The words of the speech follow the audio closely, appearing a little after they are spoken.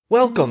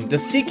Welcome to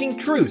Seeking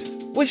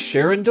Truth with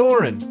Sharon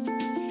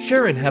Doran.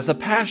 Sharon has a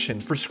passion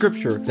for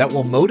Scripture that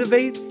will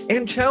motivate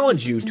and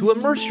challenge you to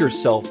immerse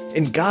yourself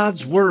in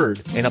God's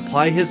Word and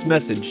apply His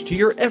message to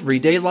your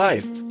everyday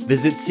life.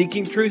 Visit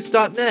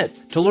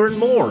seekingtruth.net to learn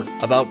more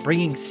about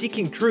bringing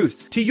Seeking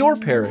Truth to your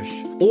parish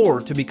or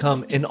to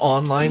become an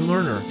online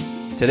learner.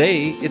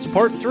 Today, it's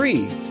part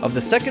 3 of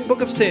the second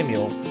book of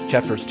Samuel,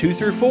 chapters 2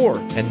 through 4,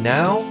 and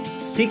now,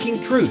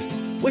 Seeking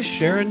Truth with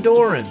Sharon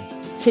Doran.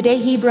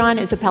 Today, Hebron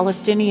is a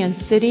Palestinian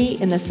city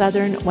in the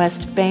southern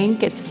West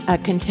Bank. It's a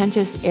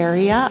contentious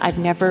area. I've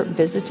never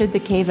visited the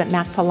cave at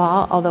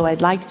Machpelah, although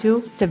I'd like to.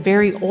 It's a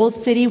very old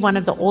city, one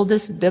of the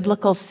oldest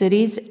biblical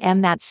cities,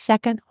 and that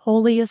second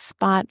holiest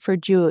spot for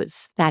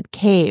Jews, that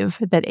cave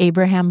that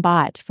Abraham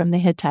bought from the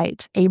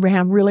Hittite.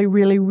 Abraham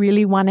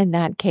really wanted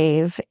that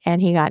cave,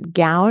 and he got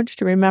gouged,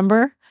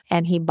 remember?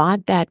 And he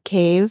bought that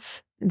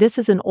cave. This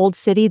is an old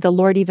city. The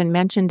Lord even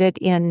mentioned it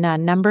in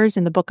Numbers,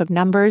 in the book of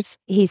Numbers.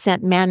 He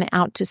sent men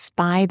out to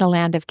spy the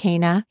land of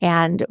Canaan,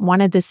 and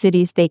one of the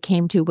cities they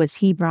came to was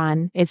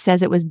Hebron. It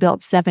says it was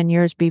built 7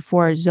 years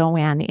before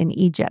Zoan in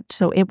Egypt.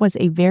 So it was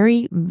a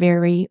very,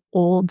 very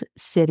old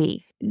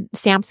city.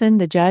 Samson,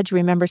 the judge,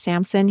 remember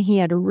Samson? He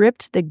had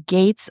ripped the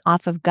gates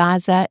off of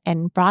Gaza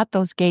and brought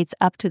those gates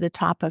up to the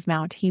top of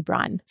Mount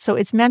Hebron. So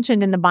it's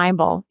mentioned in the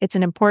Bible. It's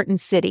an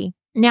important city.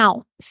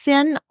 Now,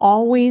 sin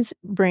always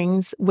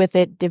brings with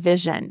it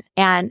division.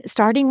 And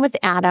starting with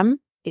Adam,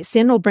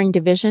 sin will bring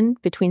division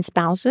between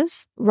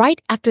spouses.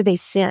 Right after they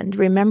sinned,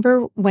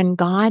 remember when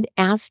God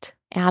asked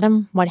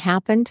Adam what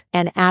happened?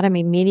 And Adam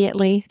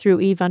immediately threw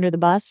Eve under the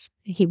bus.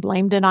 He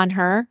blamed it on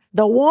her.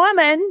 The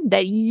woman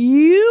that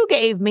you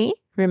gave me,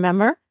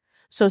 remember?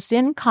 So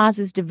sin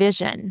causes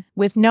division.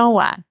 With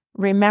Noah,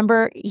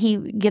 remember, he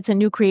gets a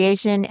new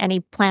creation and he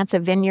plants a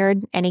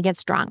vineyard and he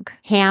gets drunk.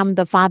 Ham,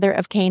 the father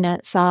of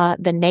Canaan, saw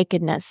the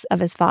nakedness of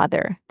his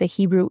father, the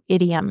Hebrew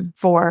idiom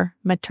for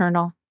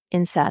maternal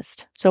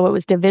incest. So it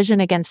was division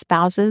against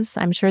spouses.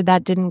 I'm sure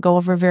that didn't go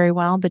over very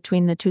well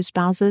between the two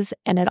spouses.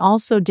 And it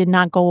also did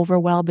not go over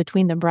well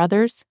between the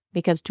brothers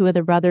because 2 of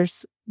the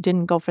brothers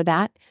didn't go for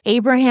that.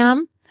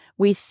 Abraham,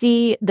 we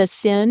see the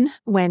sin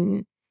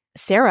when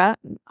Sarah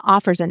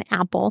offers an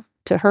apple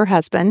to her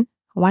husband.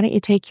 Why don't you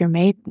take your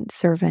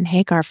maidservant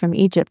Hagar from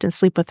Egypt and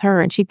sleep with her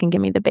and she can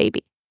give me the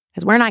baby?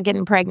 Because we're not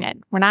getting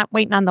pregnant. We're not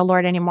waiting on the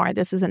Lord anymore.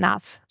 This is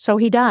enough. So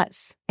he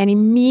does. And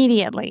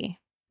immediately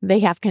they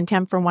have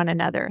contempt for one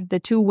another. The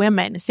 2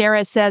 women,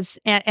 Sarah says,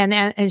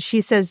 and she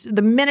says,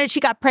 the minute she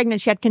got pregnant,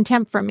 she had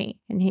contempt for me.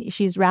 And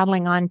she's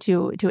rattling on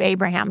to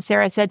Abraham.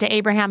 Sarah said to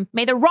Abraham,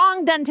 may the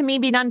wrong done to me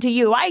be done to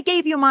you. I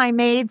gave you my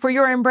maid for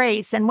your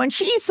embrace. And when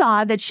she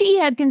saw that she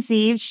had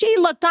conceived, she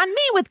looked on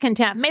me with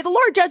contempt. May the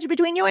Lord judge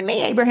between you and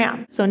me,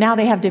 Abraham. So now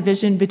they have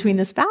division between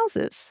the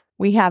spouses.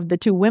 We have the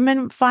 2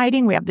 women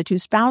fighting. We have the 2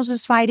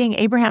 spouses fighting.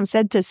 Abraham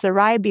said to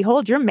Sarai,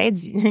 behold, your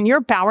maid's in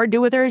your power.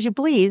 Do with her as you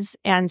please.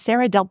 And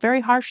Sarah dealt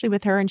very harshly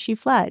with her and she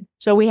fled.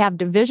 So we have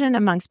division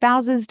among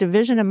spouses,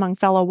 division among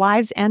fellow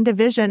wives, and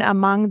division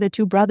among the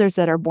 2 brothers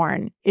that are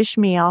born,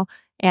 Ishmael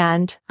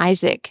and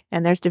Isaac.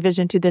 And there's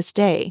division to this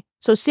day.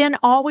 So sin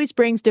always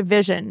brings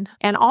division.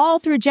 And all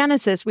through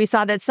Genesis, we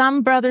saw that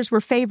some brothers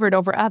were favored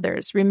over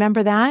others.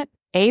 Remember that?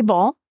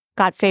 Abel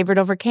got favored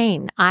over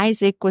Cain.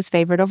 Isaac was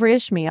favored over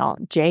Ishmael.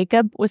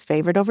 Jacob was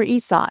favored over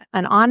Esau.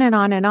 And on and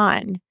on and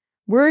on.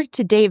 We're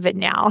to David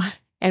now,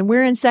 and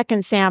we're in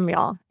 2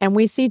 Samuel, and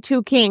we see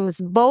 2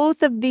 kings.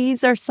 Both of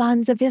these are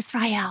sons of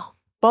Israel.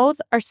 Both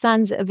are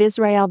sons of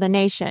Israel, the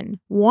nation.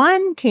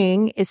 One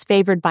king is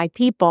favored by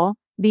people.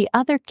 The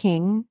other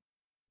king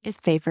is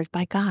favored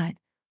by God.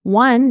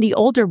 One, the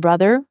older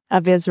brother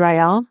of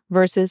Israel,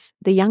 versus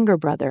the younger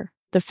brother,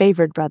 the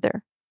favored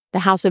brother. The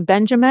house of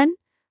Benjamin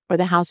or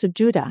the house of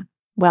Judah?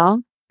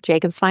 Well,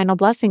 Jacob's final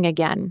blessing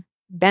again.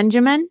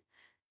 Benjamin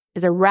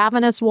is a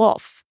ravenous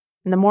wolf,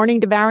 in the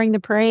morning devouring the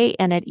prey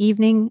and at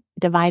evening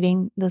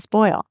dividing the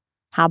spoil.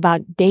 How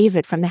about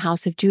David from the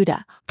house of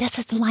Judah? This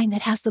is the line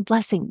that has the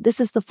blessing. This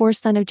is the 4th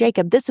son of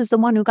Jacob. This is the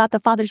one who got the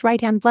father's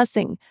right hand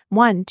blessing.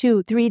 1,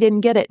 2, 3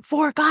 didn't get it.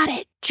 4 got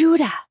it.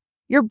 Judah.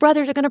 Your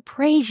brothers are going to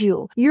praise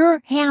you.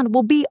 Your hand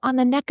will be on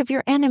the neck of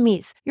your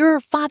enemies. Your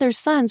father's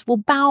sons will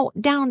bow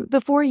down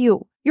before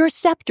you. Your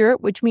scepter,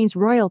 which means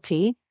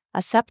royalty,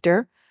 a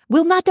scepter,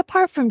 will not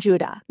depart from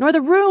Judah, nor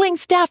the ruling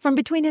staff from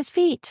between his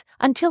feet,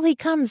 until he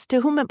comes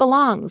to whom it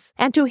belongs,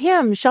 and to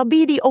him shall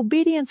be the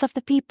obedience of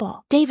the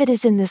people. David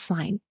is in this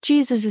line.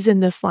 Jesus is in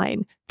this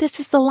line. This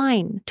is the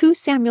line. 2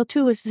 Samuel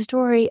 2 is the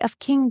story of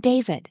King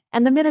David.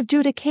 And the men of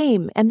Judah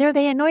came, and there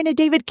they anointed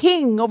David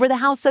king over the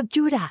house of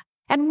Judah.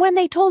 And when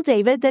they told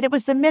David that it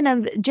was the men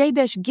of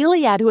Jabesh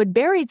Gilead who had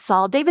buried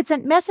Saul, David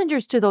sent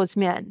messengers to those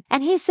men.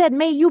 And he said,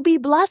 may you be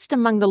blessed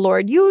among the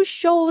Lord. You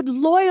showed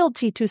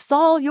loyalty to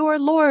Saul, your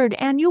Lord,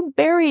 and you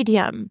buried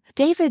him.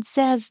 David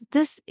says,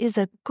 this is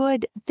a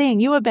good thing.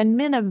 You have been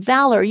men of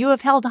valor. You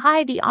have held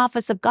high the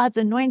office of God's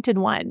anointed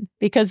one.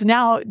 Because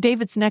now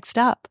David's next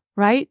up.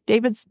 right?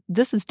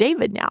 This is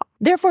David now.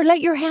 Therefore,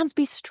 let your hands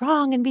be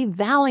strong and be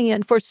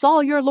valiant, for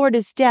Saul your Lord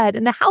is dead,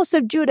 and the house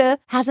of Judah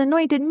has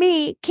anointed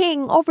me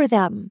king over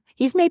them.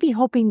 He's maybe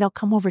hoping they'll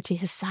come over to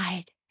his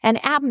side.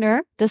 And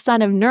Abner, the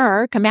son of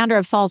Ner, commander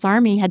of Saul's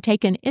army, had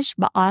taken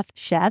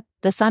Ish-Bosheth,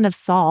 the son of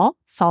Saul,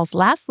 Saul's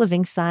last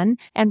living son,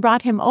 and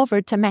brought him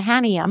over to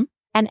Mahanaim.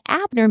 And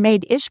Abner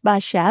made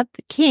Ish-Bosheth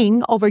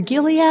king over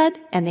Gilead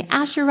and the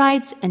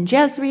Asherites and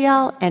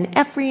Jezreel and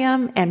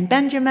Ephraim and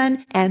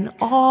Benjamin and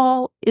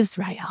all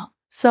Israel.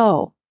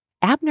 So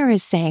Abner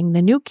is saying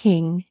the new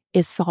king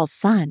is Saul's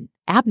son.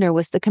 Abner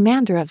was the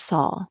commander of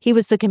Saul. He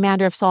was the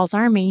commander of Saul's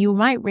army. You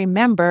might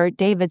remember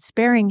David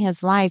sparing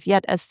his life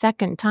yet a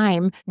second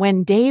time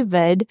when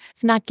David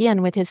snuck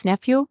in with his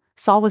nephew.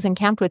 Saul was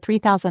encamped with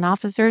 3,000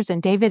 officers,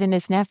 and David and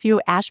his nephew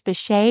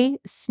Ish-Bosheth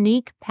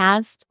sneak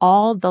past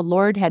all the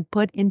Lord had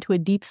put into a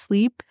deep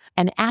sleep.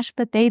 And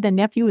Ish-Bosheth, the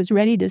nephew, is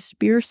ready to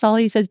spear Saul.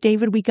 He says,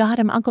 David, we got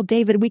him. Uncle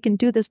David, we can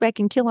do this. I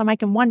can kill him. I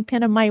can one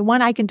pin him.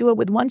 I can do it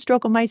with one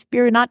stroke of my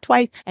spear, not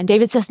twice. And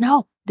David says,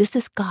 no, this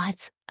is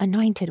God's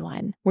anointed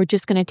one. We're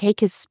just going to take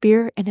his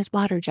spear and his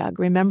water jug.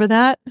 Remember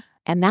that?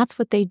 And that's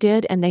what they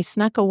did, and they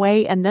snuck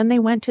away, and then they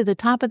went to the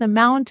top of the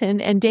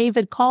mountain, and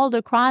David called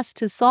across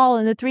to Saul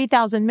and the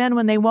 3,000 men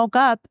when they woke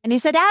up, and he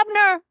said,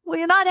 Abner, will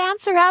you not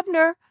answer,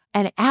 Abner?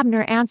 And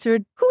Abner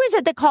answered, who is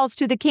it that calls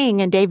to the king?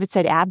 And David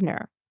said,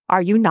 Abner,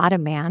 are you not a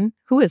man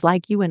who is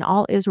like you in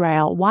all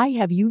Israel? Why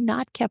have you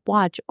not kept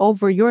watch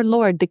over your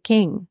Lord the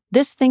king?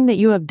 This thing that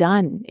you have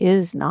done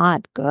is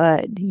not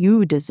good.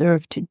 You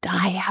deserve to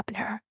die,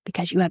 Abner,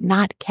 because you have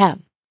not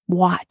kept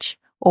watch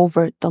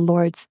over the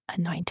Lord's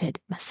anointed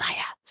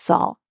Messiah,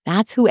 Saul.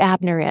 That's who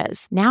Abner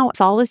is. Now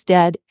Saul is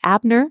dead.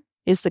 Abner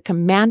is the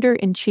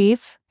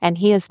commander-in-chief, and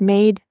he has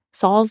made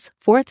Saul's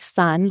fourth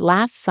son,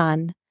 last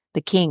son,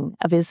 the king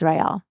of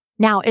Israel.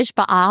 Now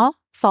Ish-Bosheth,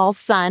 Saul's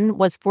son,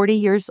 was 40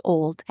 years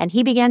old, and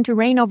he began to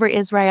reign over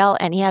Israel,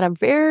 and he had a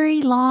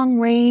very long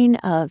reign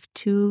of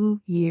 2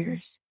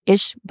 years.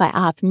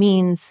 Ish-Bosheth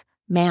means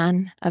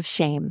man of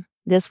shame.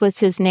 This was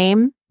his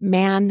name,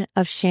 man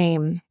of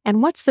shame.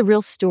 And what's the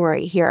real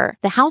story here?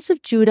 The house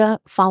of Judah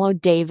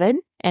followed David,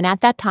 and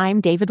at that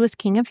time, David was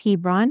king of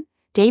Hebron.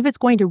 David's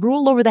going to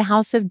rule over the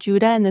house of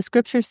Judah, and the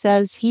scripture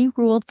says he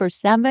ruled for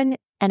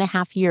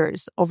 7.5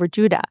 years over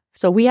Judah.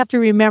 So we have to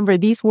remember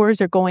these wars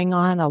are going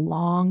on a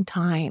long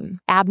time.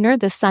 Abner,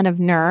 the son of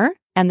Ner,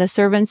 and the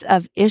servants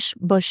of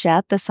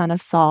Ish-Bosheth, the son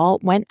of Saul,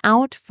 went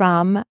out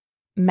from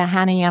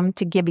Mahanaim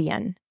to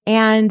Gibeon.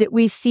 And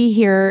we see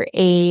here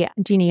a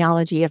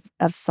genealogy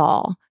of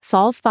Saul.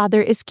 Saul's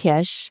father is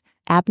Kish.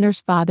 Abner's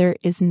father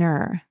is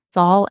Ner.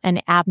 Saul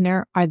and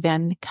Abner are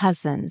then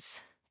cousins.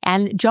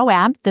 And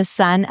Joab, the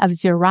son of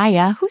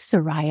Zeruiah, who's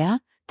Zeruiah?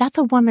 That's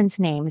a woman's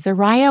name.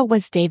 Zeruiah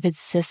was David's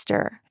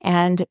sister,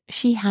 and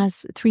she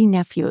has 3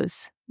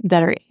 nephews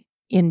that are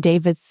in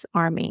David's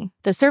army.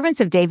 The servants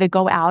of David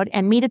go out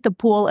and meet at the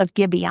pool of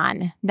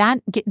Gibeon.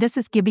 This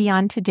is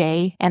Gibeon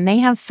today, and they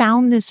have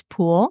found this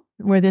pool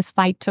where this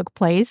fight took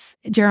place.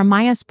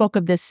 Jeremiah spoke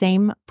of this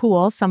same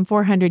pool some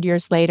 400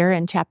 years later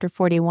in chapter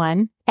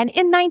 41. And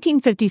in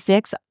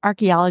 1956,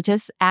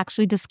 archaeologists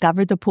actually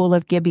discovered the pool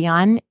of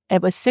Gibeon.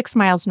 It was 6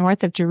 miles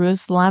north of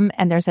Jerusalem,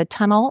 and there's a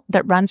tunnel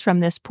that runs from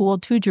this pool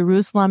to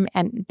Jerusalem,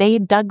 and they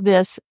dug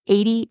this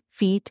 80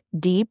 feet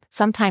deep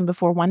sometime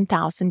before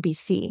 1000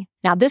 BC.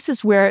 Now, this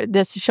is where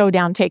this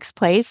showdown takes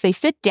place. They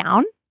sit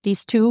down,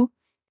 these 2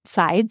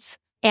 sides,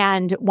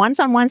 and one's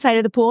on one side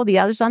of the pool, the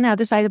other's on the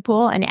other side of the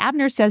pool. And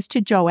Abner says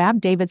to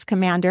Joab, David's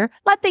commander,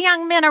 let the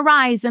young men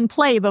arise and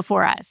play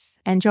before us.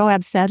 And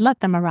Joab said, let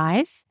them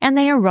arise. And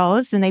they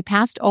arose, and they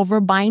passed over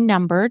by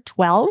number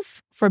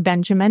 12 for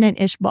Benjamin and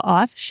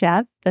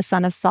Ish-Bosheth, the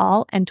son of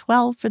Saul, and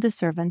 12 for the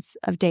servants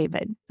of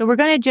David. So we're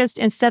going to just,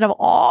 instead of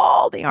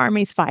all the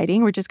armies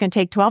fighting, we're just going to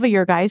take 12 of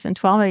your guys and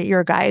 12 of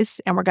your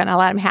guys, and we're going to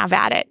let them have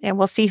at it, and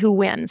we'll see who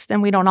wins.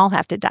 Then we don't all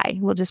have to die.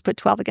 We'll just put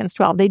 12 against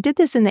 12. They did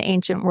this in the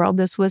ancient world.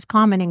 This was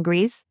common in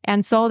Greece.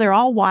 And so they're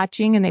all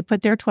watching, and they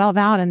put their 12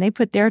 out, and they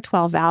put their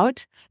 12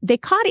 out. They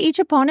caught each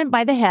opponent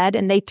by the head,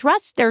 and they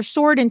thrust their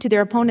sword into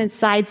their opponent's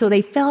side, so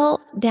they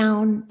fell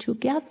down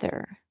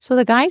together. So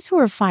the guys who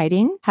are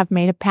fighting have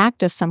made a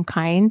pact of some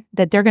kind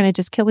that they're going to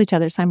just kill each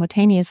other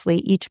simultaneously,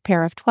 each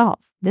pair of 12.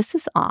 This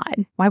is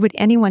odd. Why would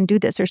anyone do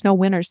this? There's no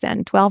winners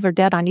then. 12 are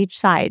dead on each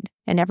side,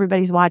 and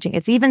everybody's watching.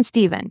 It's even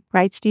Steven,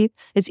 right, Steve?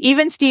 It's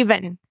even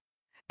Steven.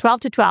 12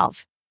 to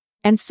 12.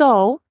 And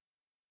so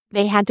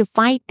they had to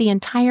fight the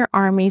entire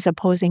armies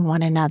opposing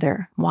one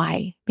another.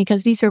 Why?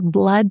 Because these are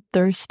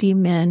bloodthirsty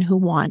men who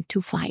want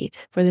to fight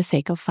for the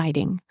sake of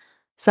fighting.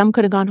 Some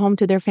could have gone home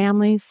to their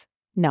families.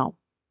 No.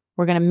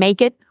 We're going to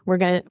make it. We're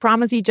going to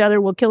promise each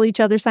other we'll kill each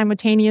other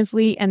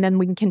simultaneously, and then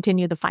we can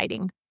continue the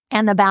fighting.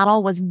 And the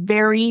battle was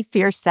very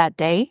fierce that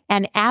day.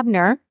 And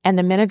Abner and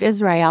the men of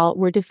Israel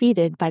were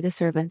defeated by the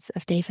servants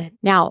of David.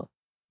 Now,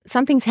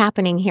 something's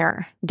happening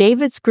here.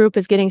 David's group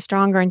is getting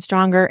stronger and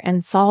stronger,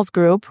 and Saul's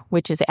group,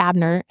 which is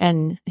Abner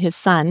and his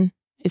son,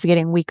 is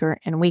getting weaker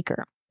and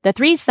weaker. The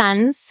 3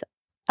 sons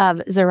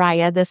of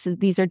Zeruiah.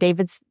 These are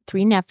David's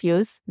 3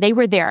 nephews. They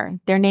were there.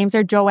 Their names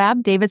are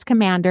Joab, David's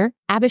commander,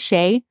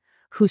 Abishai,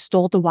 who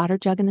stole the water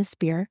jug and the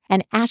spear,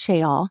 and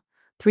Asahel,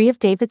 3 of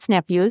David's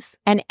nephews.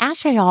 And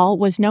Asahel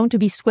was known to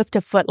be swift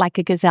of foot like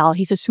a gazelle.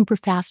 He's a super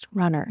fast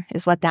runner,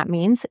 is what that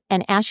means.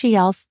 And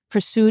Asahel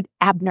pursued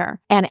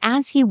Abner. And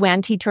as he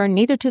went, he turned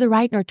neither to the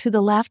right nor to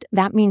the left.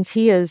 That means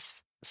he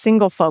is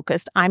single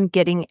focused. I'm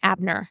getting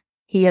Abner.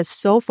 He is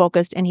so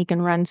focused and he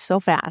can run so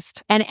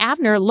fast. And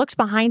Abner looked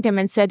behind him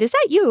and said, "Is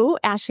that you,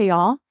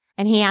 Asahel?"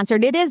 And he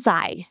answered, "It is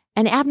I."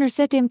 And Abner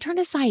said to him, "Turn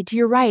aside to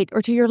your right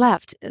or to your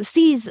left.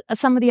 Seize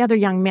some of the other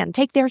young men.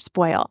 Take their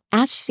spoil."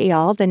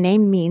 Asahel, the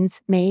name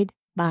means made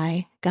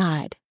by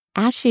God.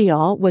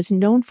 Asahel was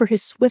known for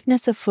his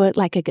swiftness of foot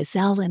like a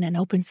gazelle in an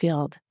open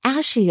field.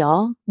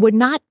 Asahel would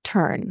not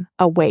turn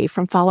away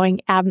from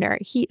following Abner.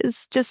 He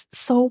is just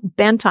so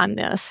bent on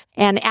this.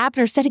 And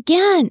Abner said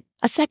again,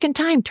 a second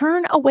time,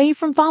 "Turn away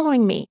from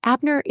following me."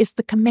 Abner is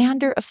the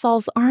commander of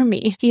Saul's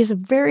army. He is a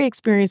very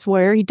experienced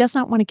warrior. He does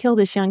not want to kill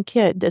this young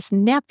kid, this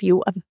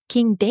nephew of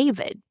King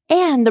David,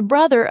 and the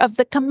brother of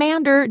the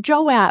commander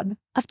Joab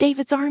of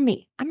David's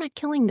army. I'm not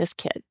killing this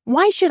kid.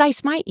 Why should I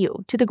smite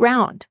you to the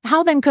ground?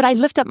 How then could I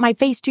lift up my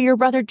face to your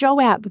brother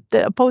Joab,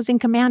 the opposing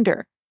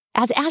commander?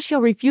 As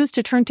Asahel refused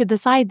to turn to the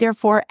side,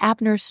 therefore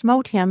Abner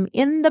smote him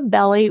in the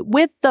belly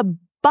with the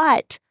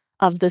butt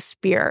of the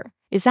spear.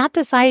 Is that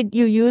the side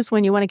you use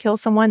when you want to kill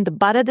someone, the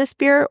butt of the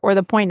spear or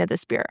the point of the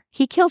spear?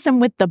 He kills him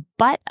with the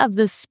butt of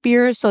the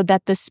spear so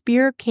that the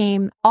spear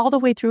came all the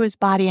way through his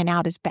body and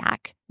out his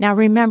back. Now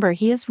remember,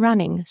 he is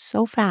running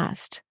so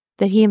fast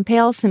that he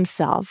impales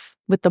himself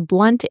with the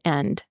blunt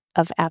end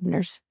of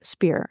Abner's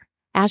spear.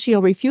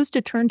 Asahel refused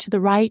to turn to the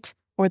right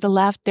or the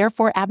left.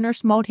 Therefore, Abner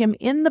smote him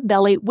in the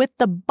belly with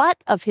the butt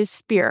of his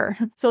spear,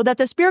 so that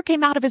the spear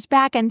came out of his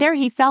back, and there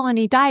he fell and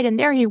he died, and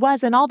there he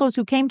was. And all those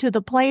who came to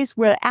the place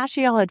where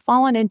Asahel had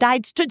fallen and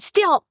died stood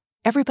still.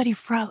 Everybody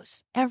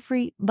froze.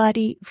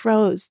 Everybody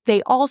froze.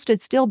 They all stood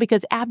still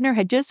because Abner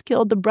had just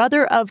killed the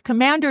brother of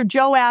Commander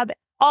Joab,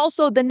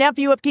 also the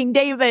nephew of King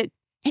David.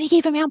 And he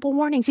gave him ample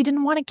warnings. He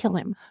didn't want to kill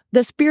him.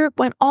 The spear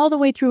went all the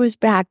way through his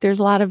back. There's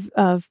a lot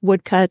of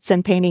woodcuts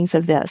and paintings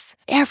of this.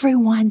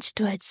 Everyone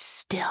stood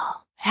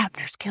still.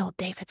 Abner's killed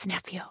David's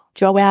nephew.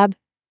 Joab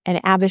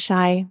and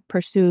Abishai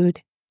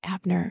pursued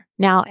Abner.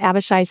 Now,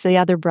 Abishai's the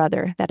other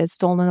brother that had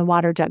stolen the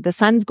water jug. The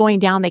sun's going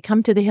down. They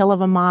come to the hill of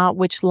Ammah,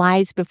 which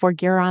lies before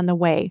Gerar on the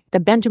way.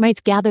 The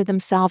Benjamites gather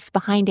themselves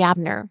behind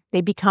Abner.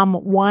 They become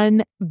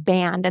one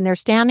band, and they're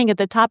standing at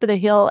the top of the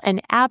hill,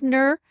 and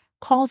Abner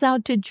calls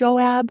out to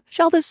Joab,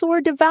 "Shall the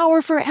sword devour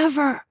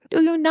forever?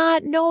 Do you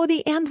not know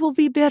the end will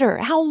be bitter?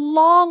 How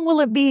long will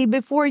it be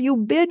before you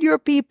bid your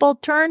people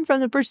turn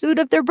from the pursuit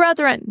of their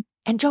brethren?"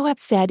 And Joab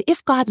said,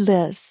 "If God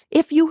lives,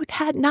 if you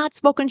had not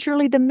spoken,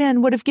 surely the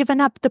men would have given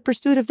up the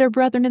pursuit of their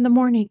brethren in the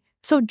morning."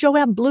 So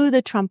Joab blew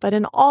the trumpet,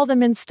 and all the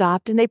men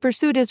stopped, and they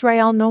pursued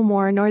Israel no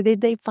more, nor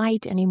did they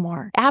fight any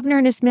more. Abner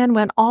and his men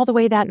went all the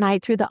way that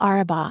night through the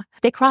Arabah.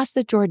 They crossed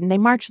the Jordan. They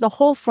marched the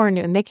whole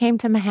forenoon. They came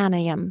to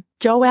Mahanaim.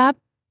 Joab,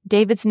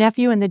 David's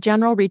nephew and the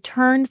general,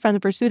 returned from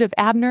the pursuit of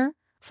Abner,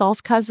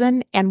 Saul's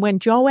cousin, and when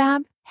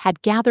Joab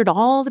had gathered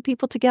all the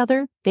people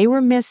together, they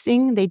were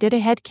missing. They did a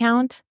head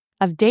count.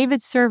 Of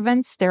David's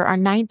servants, there are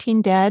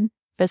 19 dead,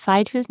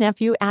 beside his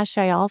nephew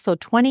Asahel, so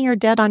 20 are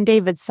dead on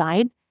David's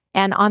side.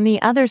 And on the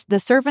others,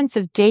 the servants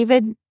of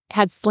David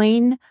had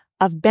slain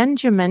of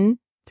Benjamin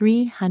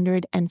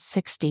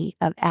 360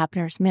 of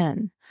Abner's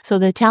men. So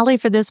the tally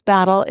for this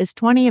battle is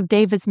 20 of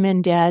David's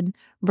men dead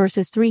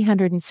versus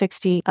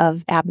 360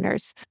 of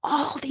Abner's.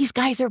 All these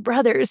guys are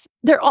brothers.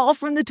 They're all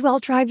from the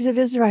 12 tribes of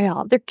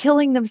Israel. They're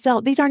killing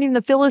themselves. These aren't even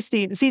the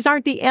Philistines. These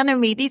aren't the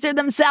enemy. These are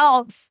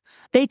themselves.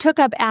 They took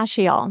up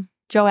Asahel,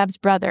 Joab's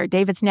brother,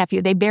 David's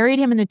nephew. They buried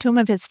him in the tomb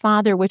of his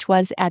father, which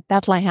was at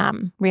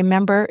Bethlehem.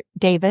 Remember,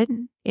 David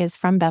is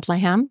from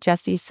Bethlehem,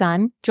 Jesse's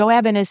son.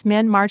 Joab and his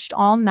men marched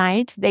all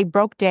night. They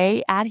broke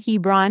day at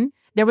Hebron.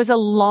 There was a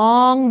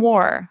long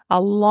war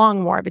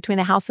between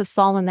the house of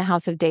Saul and the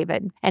house of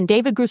David. And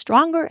David grew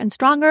stronger and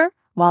stronger,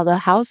 while the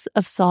house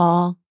of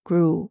Saul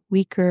grew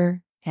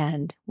weaker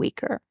and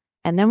weaker.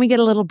 And then we get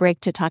a little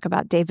break to talk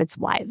about David's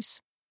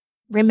wives.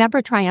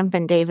 Remember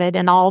triumphant David,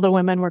 and all the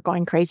women were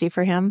going crazy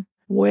for him?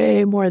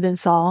 Way more than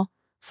Saul.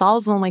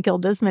 Saul's only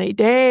killed this many.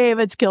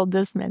 David's killed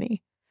this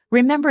many.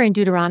 Remember in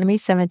Deuteronomy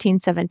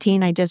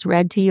 17:17, I just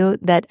read to you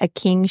that a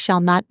king shall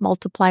not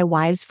multiply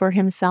wives for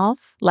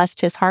himself,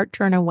 lest his heart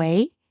turn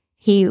away.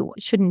 He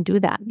shouldn't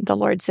do that, the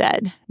Lord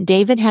said.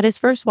 David had his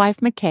first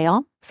wife,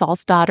 Michal,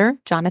 Saul's daughter,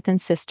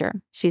 Jonathan's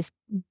sister. She's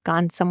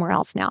gone somewhere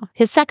else now.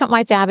 His second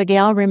wife,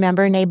 Abigail,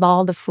 remember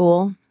Nabal the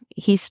fool?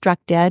 He's struck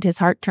dead. His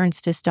heart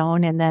turns to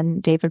stone, and then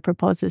David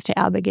proposes to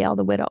Abigail,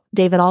 the widow.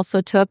 David also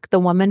took the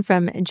woman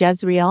from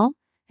Jezreel,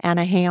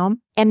 Ahinoam,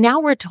 and now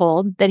we're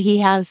told that he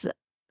has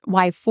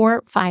wife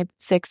 4, 5,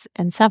 6,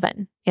 and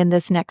 7 in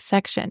this next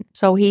section.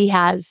 So he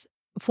has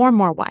 4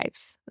 more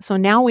wives. So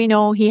now we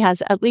know he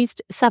has at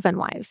least 7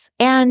 wives.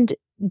 And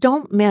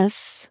don't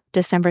miss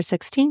December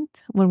 16th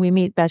when we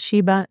meet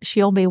Bathsheba.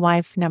 She'll be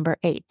wife number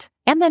 8.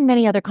 And then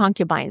many other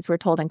concubines were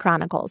told in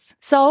Chronicles.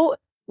 So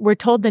we're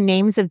told the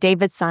names of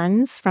David's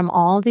sons from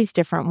all these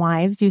different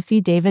wives. You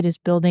see, David is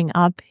building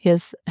up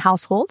his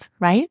household,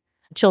 right?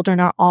 Children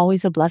are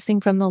always a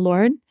blessing from the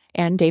Lord.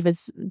 And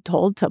David's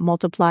told to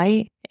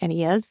multiply, and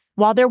he is.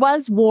 While there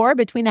was war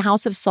between the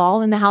house of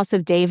Saul and the house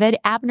of David,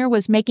 Abner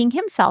was making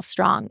himself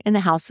strong in the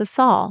house of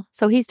Saul.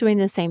 So he's doing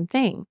the same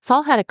thing.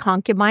 Saul had a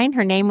concubine.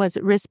 Her name was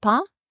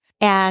Rizpah.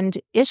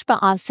 And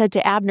Ish-Bosheth said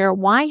to Abner,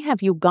 "Why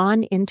have you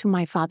gone into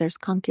my father's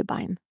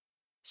concubine?"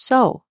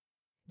 So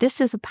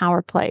this is a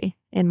power play,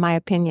 in my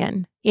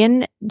opinion.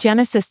 In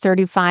Genesis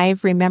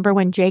 35, remember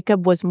when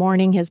Jacob was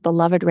mourning his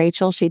beloved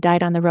Rachel? She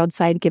died on the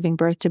roadside giving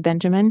birth to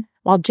Benjamin.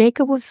 While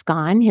Jacob was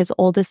gone, his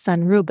oldest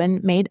son Reuben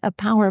made a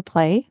power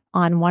play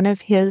on one of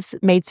his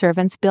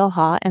maidservants,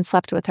 Bilhah, and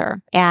slept with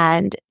her.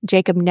 And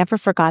Jacob never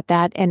forgot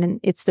that.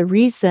 And it's the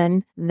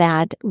reason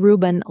that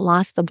Reuben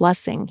lost the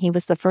blessing. He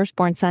was the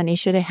firstborn son. He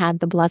should have had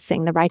the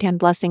blessing, the right-hand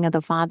blessing of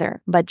the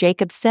father. But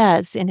Jacob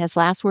says in his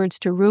last words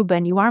to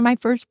Reuben, "You are my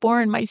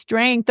firstborn, my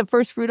strength, the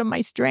first fruit of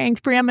my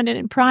strength, preeminent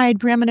in pride,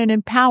 preeminent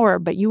in power,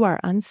 but you are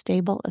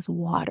unstable as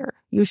water.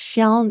 You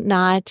shall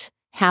not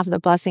have the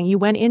blessing. You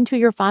went into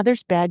your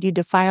father's bed, you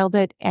defiled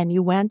it, and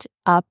you went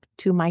up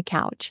to my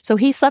couch." So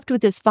he slept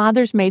with his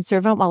father's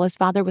maidservant while his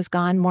father was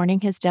gone, mourning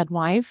his dead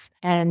wife.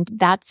 And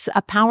that's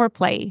a power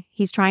play.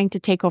 He's trying to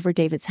take over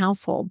David's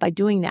household by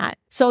doing that.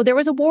 So there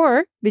was a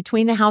war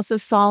between the house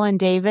of Saul and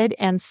David,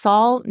 and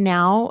Saul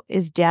now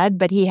is dead,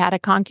 but he had a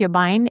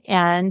concubine,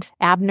 and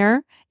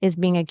Abner is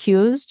being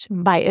accused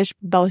by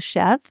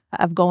Ish-Bosheth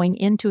of going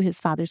into his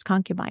father's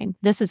concubine.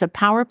 This is a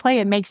power play.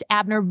 It makes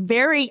Abner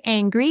very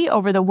angry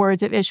over the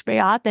words of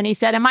Ish-Bosheth. And he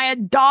said, "Am I a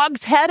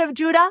dog's head of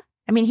Judah?"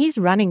 I mean, he's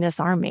running this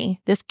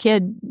army. This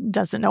kid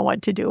doesn't know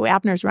what to do.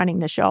 Abner's running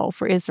the show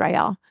for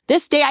Israel.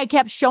 "This day I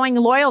kept showing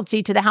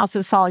loyalty to the house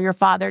of Saul, your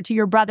father, to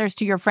your brothers,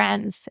 to your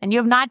friends. And I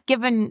have not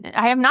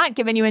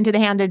given you into the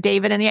hand of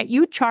David. And yet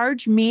you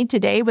charge me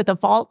today with a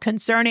fault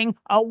concerning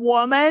a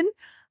woman?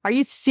 Are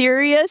you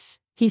serious?"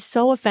 He's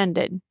so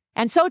offended.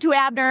 "And so to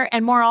Abner,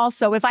 and more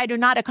also, if I do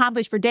not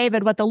accomplish for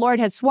David what the Lord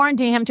has sworn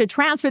to him, to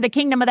transfer the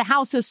kingdom of the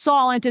house of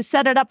Saul and to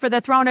set it up for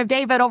the throne of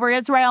David over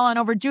Israel and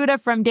over Judah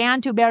from Dan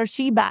to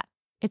Beersheba."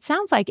 It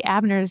sounds like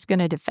Abner is going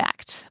to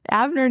defect.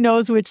 Abner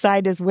knows which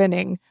side is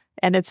winning,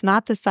 and it's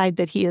not the side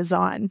that he is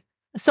on.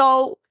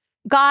 "So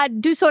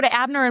God, do so to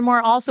Abner and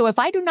more also, if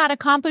I do not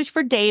accomplish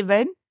for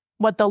David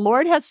what the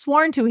Lord has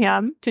sworn to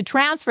him, to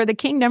transfer the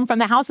kingdom from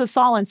the house of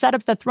Saul and set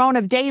up the throne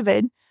of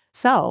David."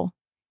 So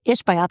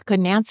Ish-Bosheth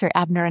couldn't answer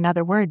Abner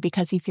another word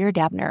because he feared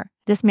Abner.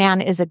 This man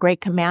is a great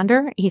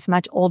commander. He's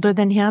much older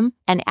than him,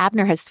 and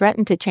Abner has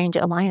threatened to change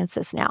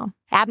alliances now.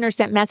 Abner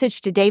sent message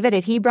to David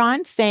at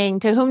Hebron, saying,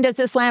 "To whom does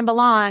this land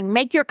belong?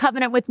 Make your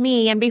covenant with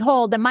me, and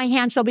behold, that my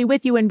hand shall be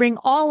with you, and bring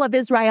all of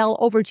Israel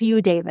over to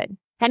you, David."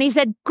 And he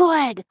said,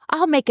 "Good,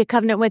 I'll make a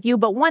covenant with you,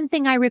 but one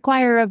thing I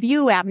require of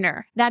you,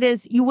 Abner. That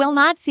is, you will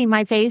not see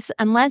my face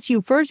unless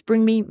you first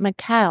bring me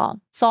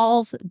Michal,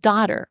 Saul's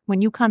daughter,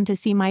 when you come to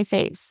see my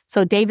face."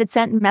 So David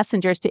sent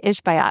messengers to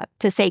Ish-Bosheth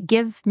to say,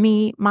 "Give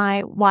me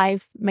my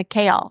wife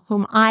Michal,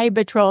 whom I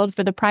betrothed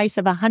for the price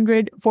of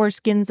 100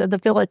 foreskins of the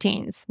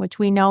Philistines," which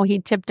we know he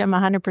tipped him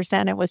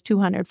 100%. It was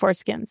 200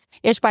 foreskins.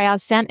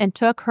 Ish-Bosheth sent and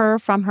took her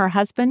from her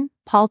husband,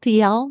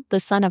 Paltiel, the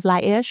son of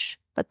Laish.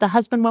 But the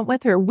husband went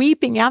with her,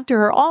 weeping after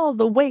her all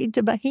the way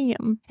to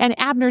Bahurim. And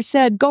Abner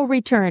said, "Go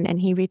return."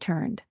 And he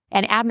returned.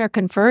 And Abner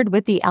conferred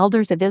with the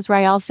elders of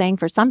Israel, saying,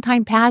 "For some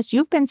time past,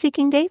 you've been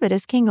seeking David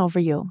as king over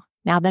you.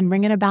 Now then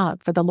bring it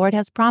about, for the Lord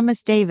has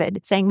promised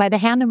David, saying, by the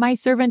hand of my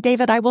servant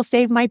David, I will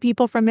save my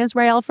people from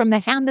Israel, from the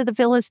hand of the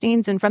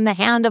Philistines, and from the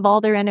hand of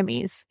all their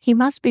enemies." He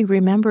must be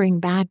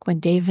remembering back when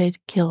David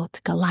killed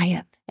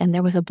Goliath, and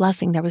there was a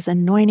blessing, there was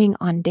anointing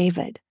on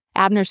David.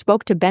 Abner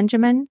spoke to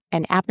Benjamin,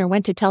 and Abner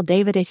went to tell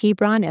David at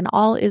Hebron and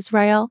all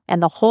Israel, and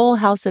the whole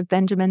house of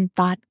Benjamin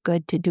thought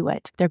good to do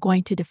it. They're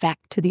going to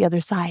defect to the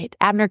other side.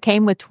 Abner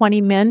came with 20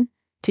 men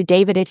to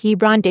David at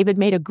Hebron. David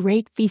made a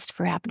great feast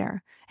for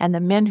Abner and the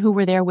men who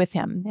were there with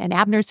him. And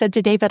Abner said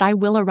to David, "I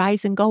will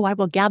arise and go. I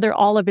will gather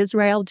all of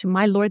Israel to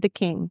my lord the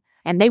king.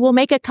 And they will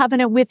make a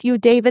covenant with you,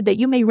 David, that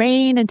you may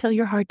reign until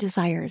your heart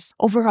desires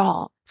over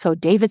all." So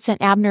David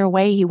sent Abner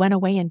away. He went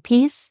away in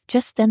peace.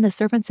 Just then the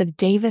servants of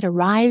David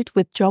arrived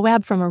with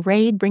Joab from a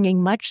raid,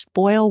 bringing much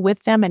spoil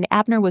with them. And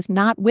Abner was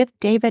not with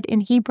David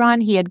in Hebron.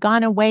 He had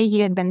gone away.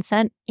 He had been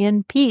sent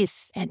in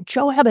peace. And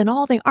Joab and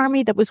all the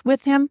army that was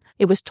with him,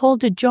 it was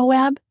told to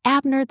Joab,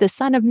 "Abner, the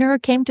son of Ner,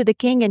 came to the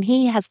king, and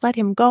he has let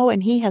him go,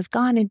 and he has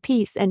gone in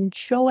peace." And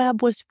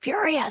Joab was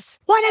furious.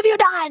 "What have you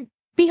done?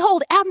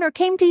 Behold, Abner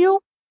came to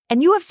you,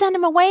 and you have sent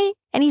him away,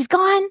 and he's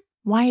gone."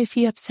 Why is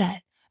he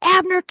upset?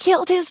 "Abner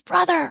killed his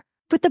brother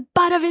with the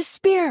butt of his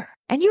spear,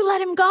 and you let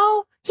him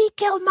go? He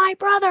killed my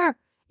brother.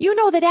 You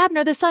know that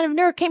Abner, the son of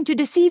Ner, came to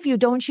deceive you,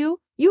 don't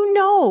you? You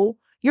know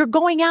you're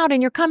going out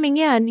and you're coming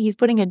in." He's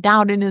putting a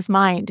doubt in his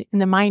mind, in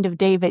the mind of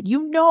David.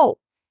 You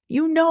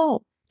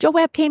know.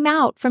 Joab came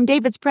out from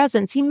David's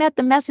presence. He met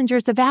the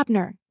messengers of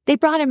Abner. They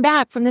brought him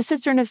back from the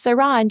cistern of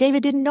Sarah, and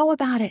David didn't know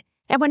about it.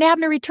 And when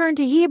Abner returned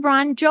to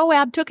Hebron,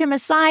 Joab took him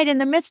aside in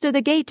the midst of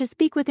the gate to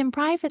speak with him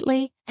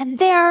privately. And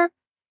there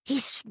he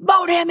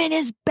smote him in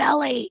his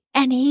belly,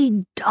 and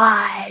he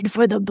died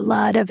for the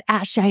blood of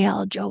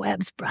Asahel,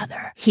 Joab's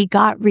brother. He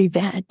got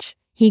revenge.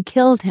 He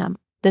killed him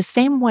the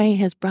same way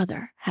his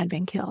brother had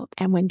been killed.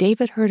 And when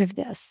David heard of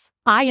this,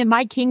 I and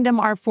my kingdom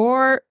are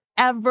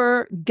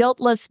forever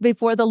guiltless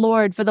before the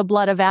Lord for the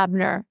blood of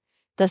Abner,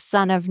 the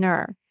son of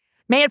Ner.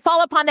 May it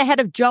fall upon the head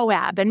of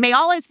Joab, and may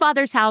all his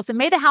father's house, and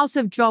may the house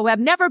of Joab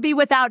never be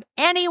without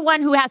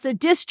anyone who has a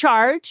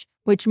discharge,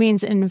 which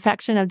means an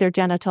infection of their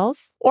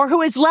genitals, or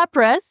who is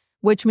leprous,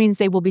 which means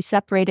they will be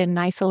separated and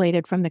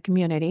isolated from the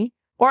community,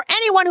 or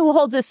anyone who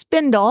holds a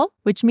spindle,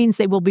 which means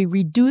they will be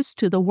reduced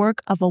to the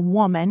work of a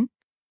woman,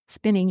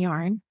 spinning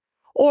yarn,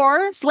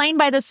 or slain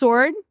by the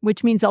sword,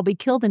 which means they'll be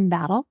killed in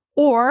battle,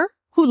 or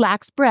who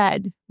lacks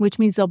bread, which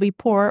means they'll be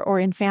poor or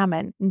in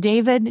famine.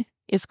 David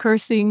is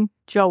cursing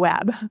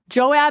Joab.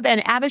 Joab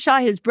and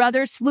Abishai, his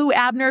brother, slew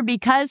Abner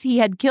because he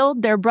had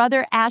killed their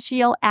brother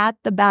Asahel at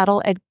the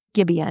battle at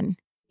Gibeon.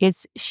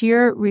 It's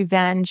sheer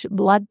revenge,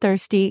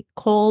 bloodthirsty,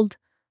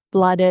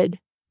 cold-blooded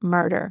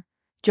murder.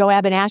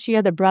 Joab and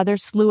Asahel, the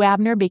brothers, slew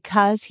Abner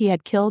because he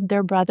had killed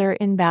their brother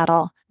in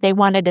battle. They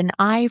wanted an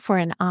eye for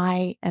an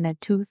eye and a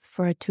tooth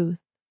for a tooth.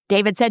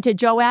 David said to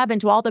Joab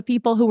and to all the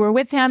people who were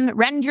with him,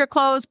 "Rend your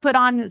clothes, put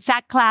on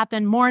sackcloth,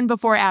 and mourn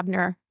before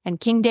Abner." And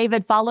King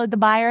David followed the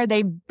bier.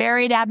 They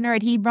buried Abner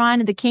at Hebron,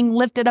 and the king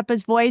lifted up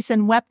his voice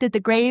and wept at the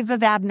grave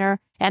of Abner,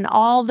 and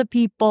all the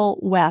people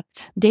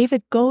wept.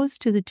 David goes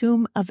to the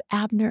tomb of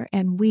Abner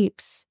and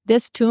weeps.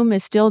 This tomb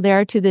is still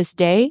there to this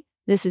day.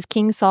 This is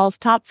King Saul's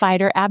top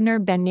fighter, Abner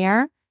ben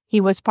Ner.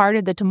 He was part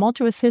of the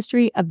tumultuous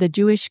history of the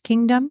Jewish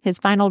kingdom. His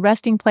final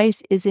resting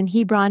place is in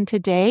Hebron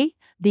today,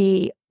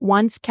 the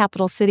once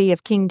capital city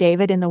of King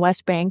David in the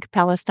West Bank,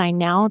 Palestine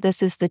now.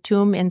 This is the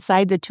tomb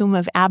inside the tomb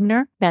of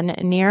Abner ben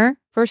Ner,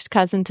 first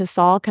cousin to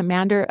Saul,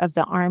 commander of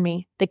the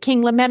army. The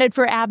king lamented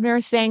for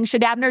Abner, saying,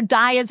 "Should Abner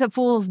die as a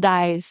fool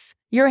dies?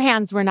 Your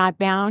hands were not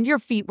bound, your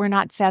feet were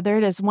not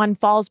feathered. As one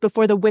falls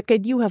before the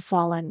wicked, you have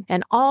fallen."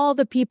 And all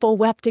the people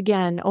wept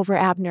again over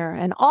Abner,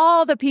 and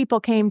all the people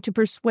came to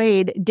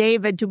persuade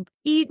David to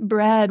eat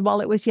bread while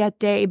it was yet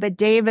day. But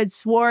David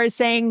swore,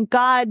 saying,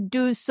 "God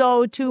do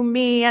so to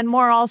me, and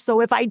more also,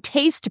 if I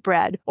taste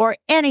bread or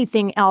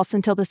anything else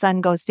until the sun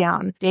goes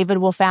down." David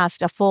will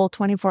fast a full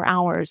 24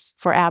 hours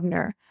for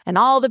Abner. And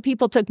all the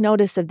people took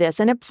notice of this,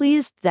 and it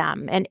pleased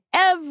them. And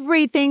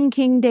everything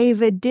King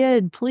David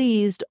did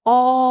pleased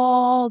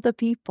all the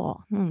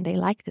people. They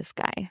like this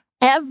guy.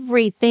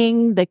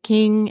 Everything the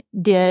king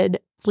did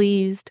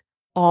pleased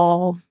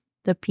all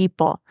the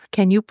people.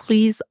 Can you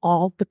please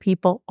all the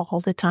people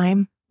all the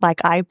time? Like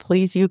I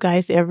please you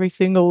guys every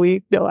single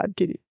week? No, I'm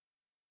kidding.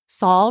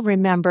 Saul,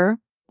 remember,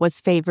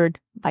 was favored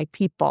by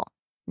people.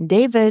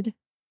 David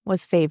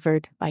was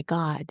favored by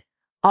God.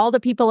 All the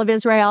people of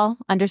Israel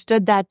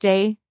understood that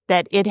day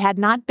that it had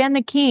not been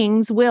the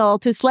king's will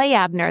to slay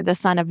Abner, the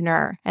son of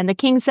Ner. And the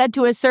king said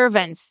to his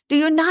servants, "Do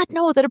you not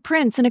know that a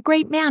prince and a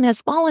great man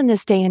has fallen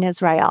this day in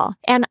Israel?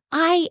 And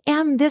I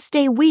am this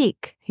day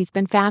weak." He's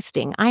been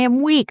fasting. "I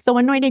am weak, though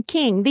anointed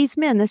king. These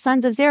men, the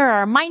sons of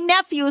Zerah, my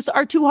nephews,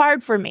 are too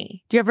hard for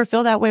me." Do you ever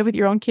feel that way with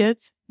your own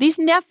kids? These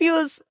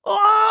nephews,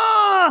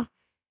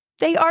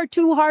 they are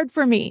too hard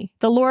for me.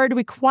 The Lord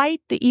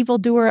requite the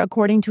evildoer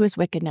according to his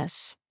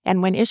wickedness.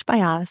 And when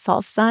Ish-Bosheth,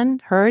 Saul's son,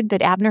 heard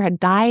that Abner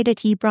had died at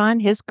Hebron,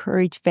 his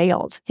courage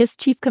failed. His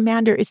chief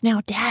commander is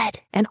now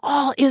dead, and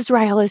all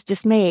Israel is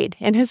dismayed,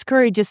 and his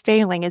courage is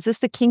failing. Is this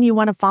the king you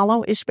want to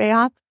follow,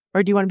 Ish-Bosheth,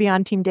 or do you want to be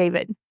on Team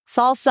David?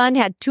 Saul's son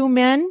had two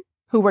men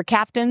who were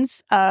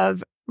captains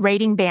of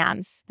raiding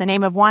bands. The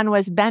name of one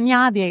was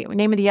Benya, the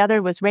name of the other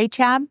was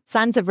Rechab,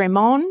 sons of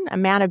Ramon, a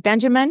man of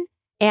Benjamin,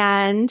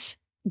 and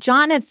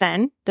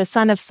Jonathan, the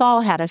son of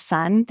Saul, had a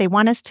son. They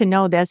want us to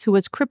know this, who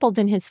was crippled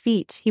in his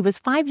feet. He was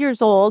 5 years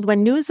old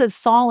when news of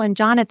Saul and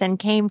Jonathan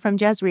came from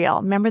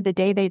Jezreel. Remember the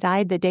day they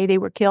died, the day they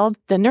were killed?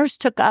 The nurse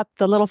took up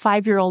the little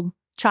 5-year-old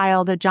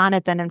child of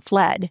Jonathan and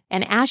fled.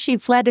 And as she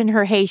fled in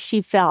her haste,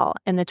 she fell,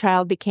 and the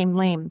child became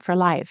lame for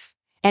life.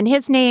 And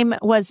his name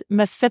was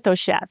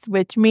Mephibosheth,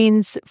 which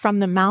means from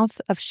the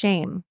mouth of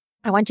shame.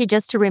 I want you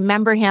just to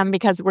remember him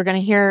because we're going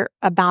to hear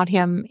about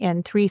him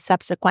in 3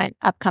 subsequent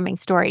upcoming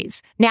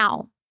stories.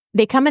 Now,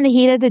 they come in the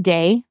heat of the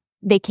day.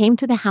 They came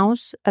to the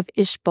house of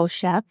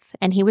Ish-Bosheth,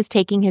 and he was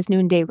taking his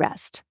noonday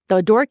rest.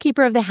 The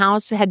doorkeeper of the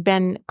house had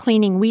been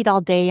cleaning wheat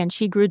all day, and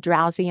she grew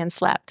drowsy and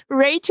slept.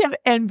 Rachel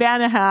and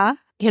Banaha,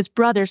 his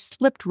brother,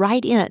 slipped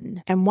right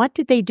in. And what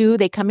did they do?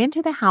 They come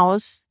into the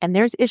house, and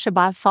there's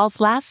Ish-Bosheth, Saul's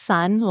last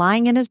son,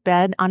 lying in his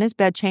bed, on his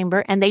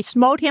bedchamber, and they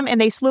smote him,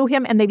 and they slew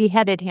him, and they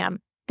beheaded him.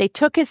 They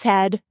took his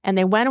head, and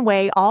they went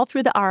away all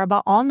through the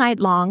Arabah all night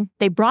long.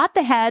 They brought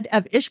the head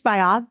of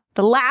Ish-Bosheth,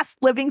 the last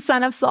living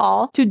son of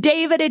Saul, to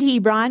David at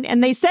Hebron,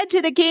 and they said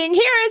to the king,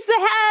 "Here is the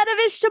head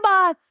of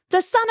Ish-Bosheth,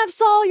 the son of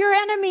Saul, your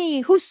enemy,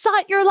 who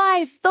sought your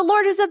life. The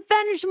Lord has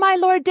avenged my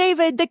lord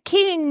David, the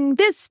king,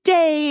 this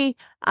day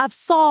of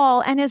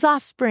Saul and his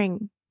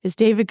offspring." Is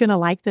David going to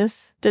like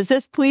this? Does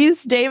this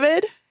please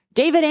David?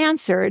 David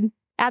answered,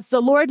 "As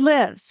the Lord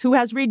lives, who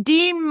has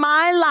redeemed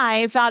my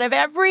life out of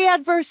every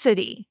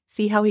adversity."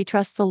 See how he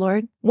trusts the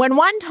Lord? "When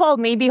one told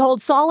me,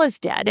 behold, Saul is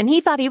dead, and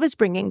he thought he was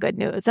bringing good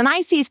news, and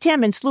I seized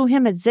him and slew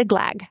him at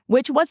Ziklag,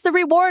 which was the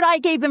reward I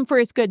gave him for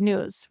his good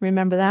news."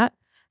 Remember that?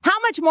 "How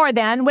much more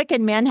then,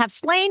 wicked men have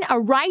slain a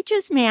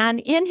righteous man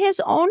in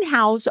his own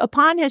house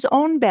upon his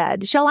own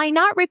bed? Shall I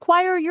not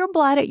require your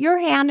blood at your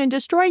hand and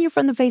destroy you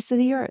from the face of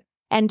the earth?"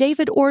 And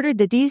David ordered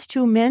that these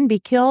 2 men be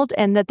killed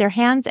and that their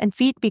hands and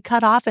feet be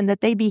cut off and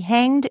that they be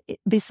hanged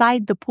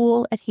beside the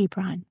pool at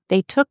Hebron.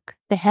 They took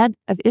the head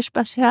of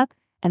Ish-Bosheth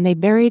and they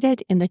buried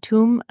it in the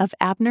tomb of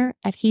Abner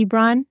at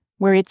Hebron,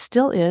 where it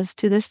still is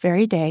to this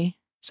very day.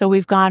 So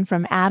we've gone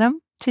from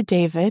Adam to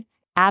David.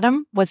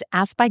 Adam was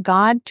asked by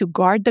God to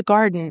guard the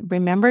garden.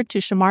 Remember, to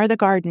shamar the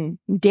garden.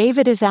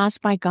 David is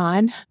asked by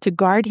God to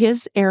guard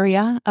his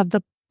area of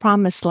the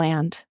promised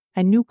land,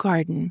 a new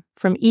garden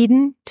from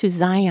Eden to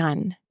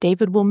Zion.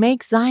 David will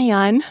make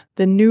Zion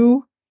the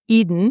new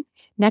Eden.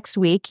 Next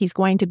week, he's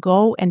going to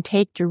go and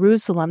take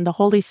Jerusalem, the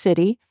holy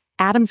city.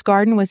 Adam's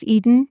garden was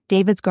Eden.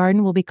 David's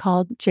garden will be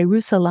called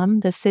Jerusalem,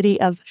 the city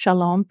of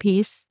shalom,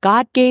 peace.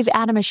 God gave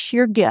Adam a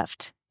sheer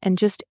gift and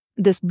just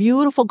this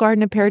beautiful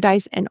garden of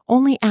paradise and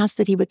only asked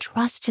that he would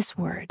trust his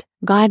word.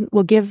 God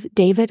will give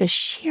David a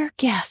sheer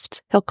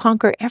gift. He'll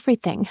conquer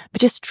everything,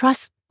 but just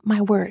trust my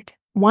word.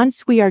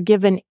 Once we are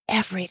given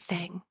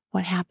everything,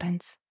 what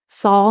happens?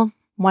 Saul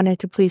wanted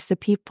to please the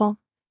people.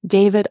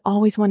 David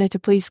always wanted to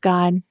please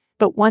God.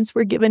 But once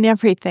we're given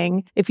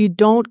everything, if you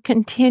don't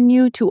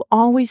continue to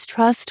always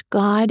trust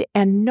God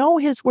and know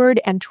his word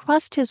and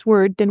trust his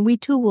word, then we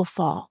too will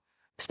fall.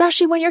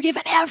 Especially when you're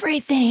given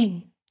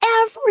everything.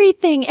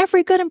 Everything,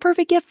 every good and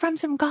perfect gift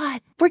comes from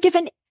God. We're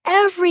given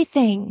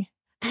everything,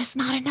 and it's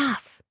not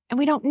enough. And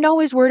we don't know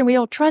his word, and we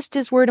don't trust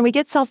his word, and we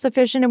get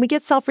self-sufficient, and we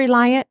get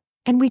self-reliant,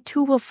 and we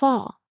too will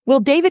fall. Will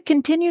David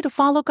continue to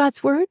follow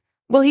God's word?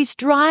 Will he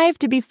strive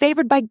to be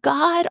favored by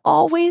God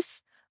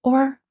always,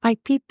 or by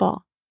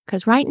people?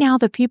 Because right now,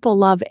 the people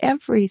love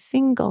every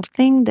single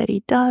thing that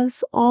he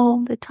does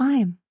all the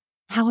time.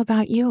 How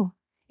about you?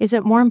 Is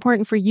it more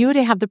important for you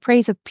to have the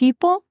praise of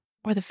people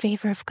or the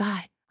favor of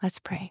God? Let's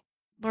pray.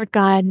 Lord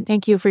God,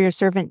 thank you for your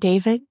servant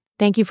David.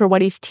 Thank you for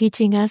what he's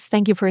teaching us.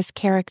 Thank you for his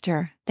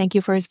character. Thank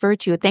you for his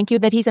virtue. Thank you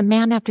that he's a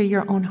man after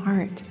your own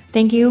heart.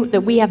 Thank you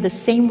that we have the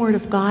same word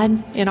of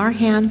God in our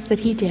hands that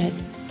he did.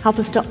 Help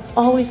us to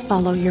always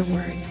follow your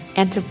word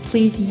and to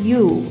please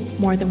you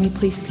more than we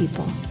please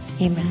people.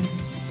 Amen.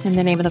 In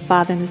the name of the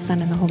Father, and the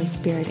Son, and the Holy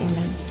Spirit.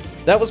 Amen.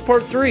 That was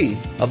part 3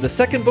 of the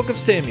second book of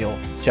Samuel,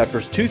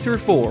 chapters 2 through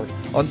 4,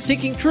 on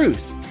Seeking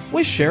Truth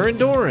with Sharon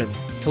Doran.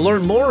 To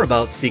learn more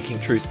about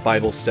Seeking Truth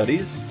Bible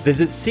studies,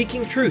 visit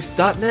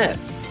seekingtruth.net.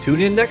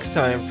 Tune in next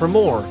time for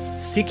more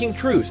Seeking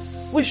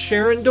Truth with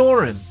Sharon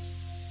Doran.